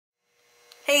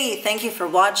Hey, thank you for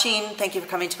watching. Thank you for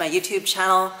coming to my YouTube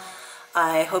channel.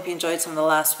 I hope you enjoyed some of the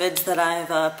last vids that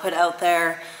I've put out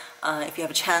there. If you have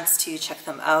a chance to check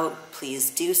them out, please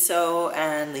do so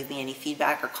and leave me any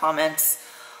feedback or comments,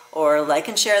 or like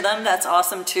and share them. That's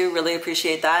awesome too, really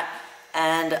appreciate that.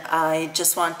 And I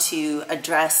just want to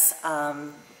address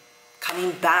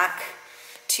coming back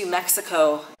to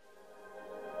Mexico.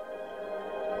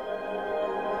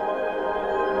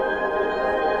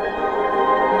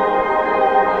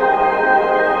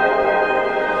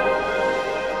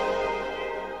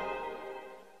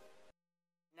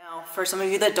 For some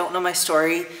of you that don't know my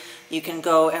story, you can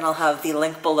go and I'll have the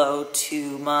link below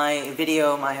to my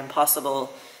video, my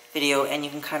impossible video, and you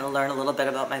can kind of learn a little bit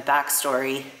about my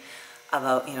backstory,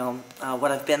 about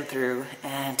what I've been through.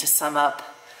 And to sum up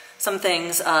some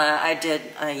things, I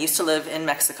used to live in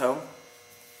Mexico,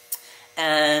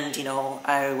 and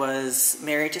I was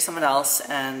married to someone else,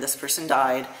 and this person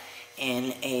died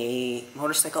in a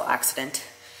motorcycle accident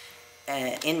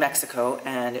in Mexico,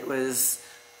 and it was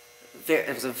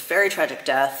a very tragic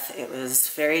death. It was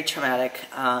very traumatic.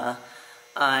 I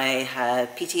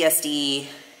had PTSD,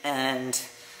 and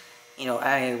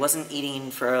I wasn't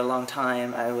eating for a long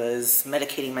time. I was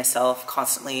medicating myself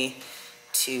constantly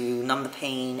to numb the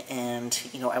pain, and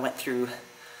I went through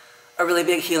a really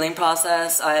big healing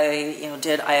process. I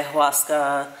did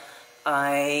ayahuasca.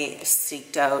 I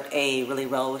seeked out a really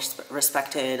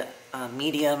well-respected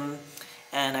medium,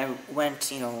 and I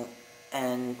went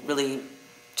and really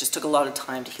just took a lot of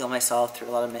time to heal myself through a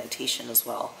lot of meditation as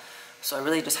well. So I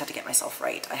really just had to get myself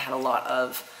right. I had a lot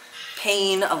of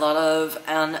pain, a lot of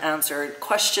unanswered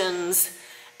questions,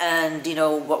 and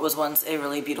what was once a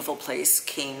really beautiful place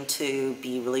came to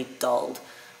be really dulled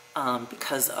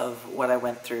because of what I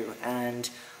went through. And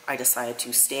I decided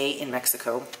to stay in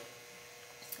Mexico,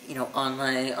 on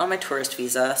my tourist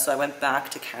visa. So I went back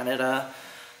to Canada,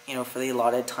 for the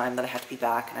allotted time that I had to be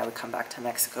back, and I would come back to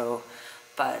Mexico.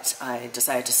 But I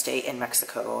decided to stay in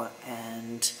Mexico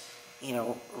and,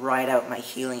 ride out my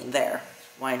healing there.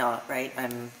 Why not, right?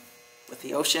 I'm with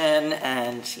the ocean,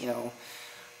 and,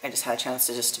 I just had a chance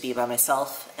to be by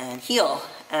myself and heal.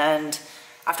 And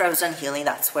after I was done healing,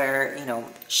 that's where,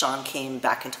 Sean came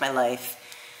back into my life,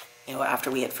 after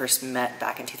we had first met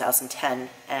back in 2010.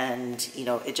 And,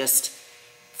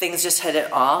 things just hit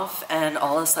it off, and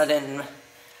all of a sudden,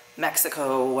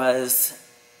 Mexico was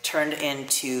turned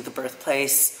into the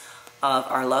birthplace of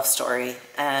our love story.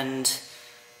 And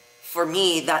for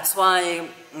me, that's why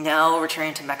now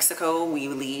returning to Mexico, we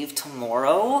leave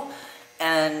tomorrow.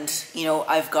 And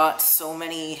I've got so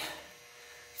many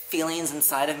feelings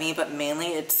inside of me, but mainly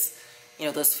it's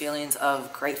those feelings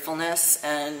of gratefulness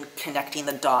and connecting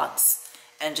the dots,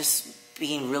 and just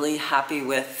being really happy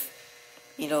with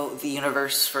the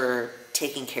universe for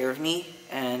taking care of me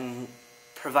and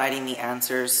providing me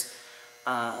answers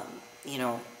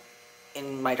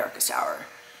in my darkest hour.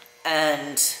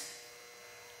 And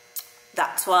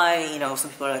that's why,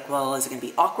 some people are like, well, is it going to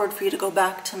be awkward for you to go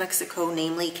back to Mexico,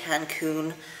 namely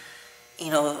Cancun?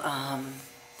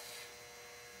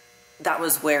 That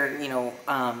was where,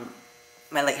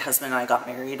 my late husband and I got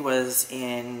married, was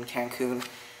in Cancun.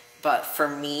 But for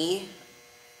me,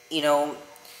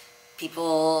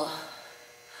 people,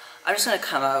 I'm just going to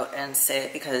come out and say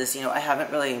it because, I haven't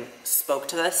really spoke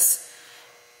to this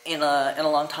in a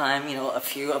long time. A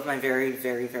few of my very,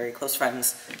 very, very close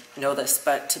friends know this,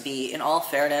 but to be in all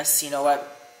fairness,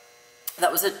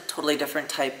 that was a totally different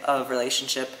type of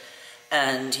relationship.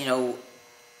 And,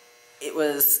 it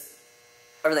was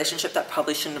a relationship that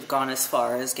probably shouldn't have gone as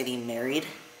far as getting married.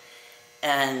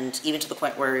 And even to the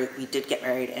point where we did get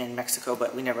married in Mexico,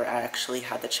 but we never actually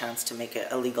had the chance to make it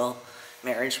a legal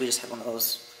marriage. We just had one of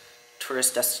those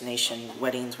tourist destination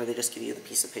weddings where they just give you the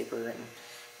piece of paper and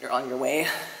you're on your way.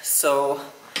 So,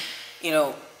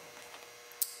 it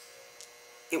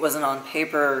wasn't on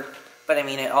paper, but I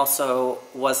mean, it also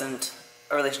wasn't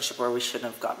a relationship where we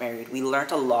shouldn't have got married. We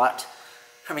learned a lot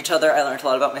from each other. I learned a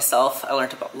lot about myself. I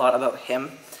learned a lot about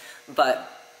him. But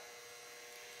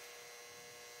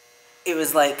it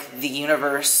was like the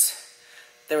universe,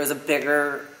 there was a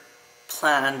bigger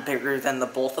plan, bigger than the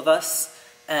both of us.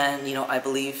 And, I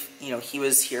believe, he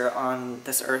was here on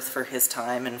this earth for his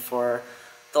time and for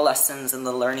the lessons and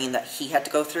the learning that he had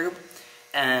to go through.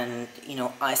 And,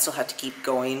 I still had to keep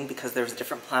going because there was a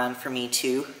different plan for me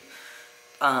too.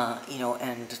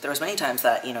 And there was many times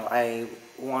that, I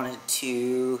wanted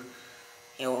to,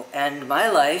 end my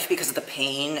life because of the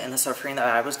pain and the suffering that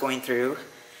I was going through.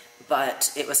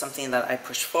 But it was something that I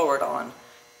pushed forward on.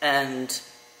 And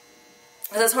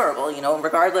that's horrible,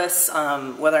 regardless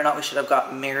whether or not we should have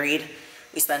gotten married.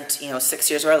 We spent, 6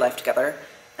 years of our life together.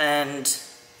 And,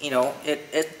 you know,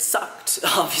 it sucked,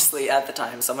 obviously, at the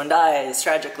time. Someone dies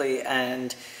tragically,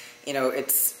 and, you know,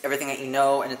 it's everything that you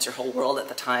know, and it's your whole world at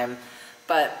the time.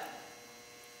 But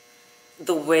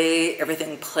the way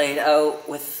everything played out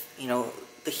with, you know,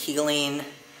 the healing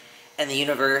and the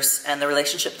universe and the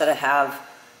relationship that I have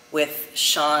with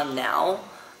Sean now,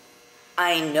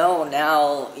 I know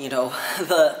now, you know,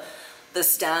 the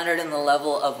standard and the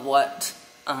level of what,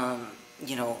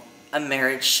 you know, a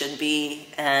marriage should be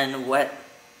and what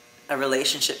a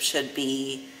relationship should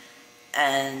be.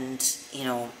 And, you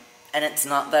know, and it's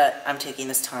not that I'm taking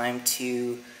this time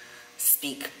to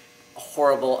speak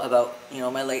horrible about, you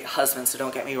know, my late husband, so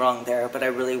don't get me wrong there, but I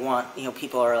really want, you know,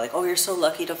 people are like, oh, you're so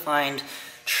lucky to find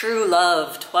true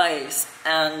love twice.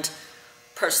 And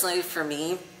personally, for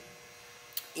me,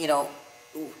 you know,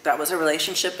 that was a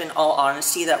relationship, in all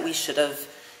honesty, that we should have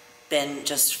been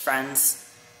just friends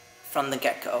from the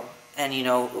get-go. And, you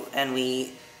know, and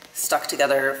we stuck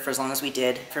together for as long as we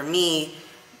did. For me,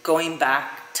 going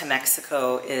back to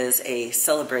Mexico is a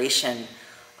celebration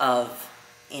of,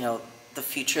 you know, the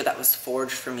future that was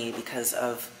forged for me because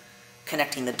of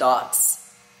connecting the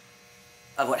dots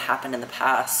of what happened in the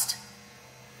past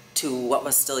to what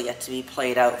was still yet to be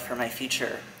played out for my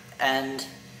future. And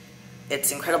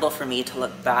it's incredible for me to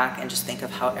look back and just think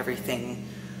of how everything,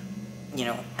 you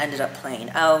know, ended up playing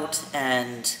out,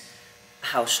 and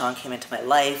how Sean came into my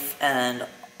life, and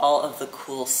all of the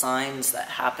cool signs that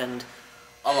happened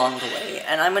along the way.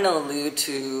 And I'm going to allude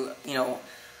to, you know,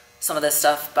 some of this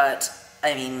stuff, but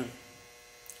I mean,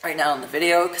 right now in the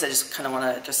video, because I just kind of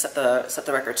want to just set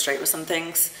the record straight with some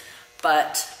things.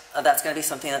 But that's going to be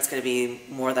something that's going to be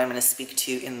more that I'm going to speak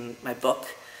to in my book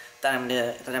that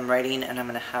I'm writing, and I'm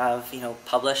going to have, you know,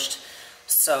 published.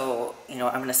 So, you know,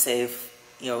 I'm going to save,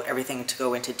 you know, everything to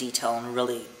go into detail and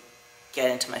really get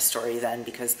into my story then,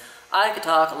 because I could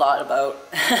talk a lot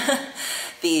about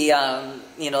the,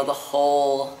 you know, the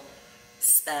whole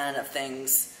span of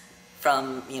things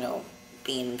from, you know,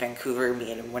 being in Vancouver,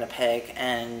 being in Winnipeg,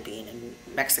 and being in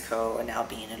Mexico, and now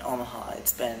being in Omaha.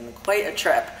 It's been quite a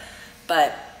trip.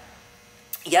 But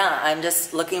yeah, I'm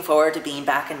just looking forward to being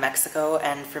back in Mexico,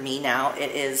 and for me now,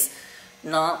 it is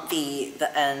not the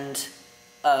end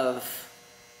of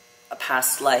a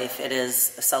past life. It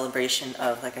is a celebration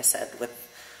of, like I said, with,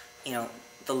 you know,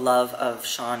 the love of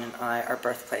Sean and I, our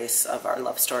birthplace of our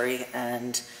love story.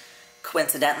 And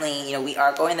coincidentally, you know, we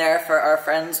are going there for our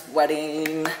friend's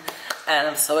wedding, and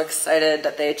I'm so excited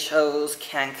that they chose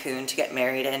Cancun to get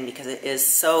married in, because it is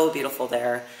so beautiful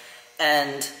there.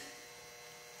 And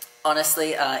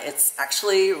honestly, it's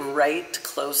actually right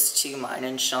close to mine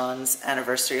and Sean's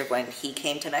anniversary of when he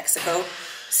came to Mexico.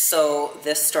 So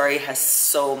this story has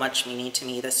so much meaning to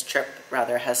me. This trip,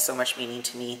 rather, has so much meaning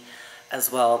to me as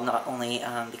well, not only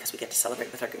because we get to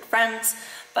celebrate with our good friends,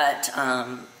 but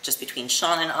just between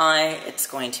Sean and I, it's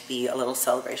going to be a little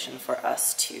celebration for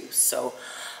us too. So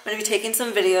I'm going to be taking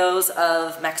some videos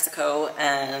of Mexico,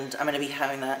 and I'm going to be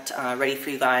having that ready for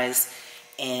you guys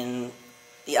in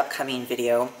the upcoming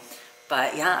video.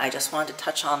 But yeah, I just wanted to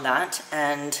touch on that.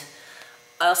 And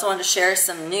I also wanted to share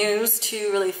some news too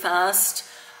really fast.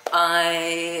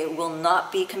 I will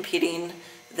not be competing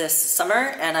this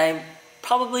summer, and I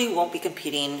probably won't be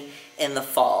competing in the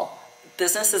fall.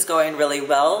 Business is going really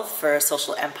well for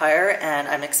Social Empire, and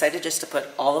I'm excited just to put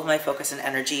all of my focus and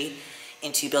energy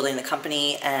into building the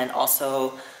company. And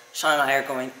also, Sean and I are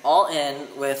going all in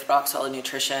with Rock Solid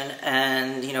Nutrition,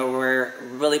 and, you know, we're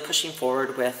really pushing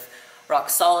forward with Rock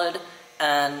Solid.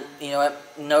 And, you know what,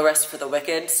 no rest for the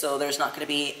wicked, so there's not going to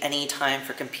be any time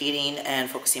for competing and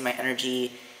focusing my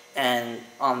energy and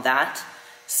on that.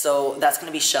 So that's going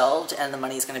to be shelved, and the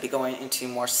money is going to be going into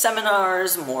more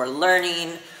seminars, more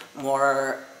learning,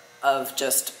 more of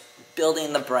just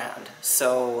building the brand.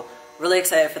 So really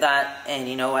excited for that, and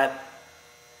you know what,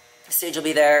 the stage will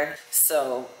be there.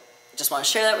 So just want to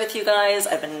share that with you guys.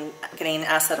 I've been getting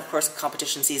asked that, of course,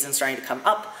 competition season starting to come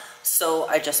up. So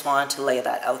I just wanted to lay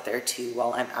that out there too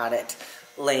while I'm at it,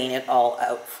 laying it all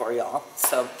out for y'all.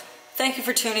 So thank you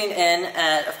for tuning in,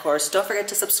 and of course, don't forget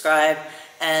to subscribe,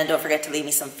 and don't forget to leave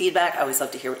me some feedback. I always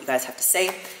love to hear what you guys have to say.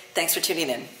 Thanks for tuning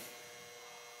in.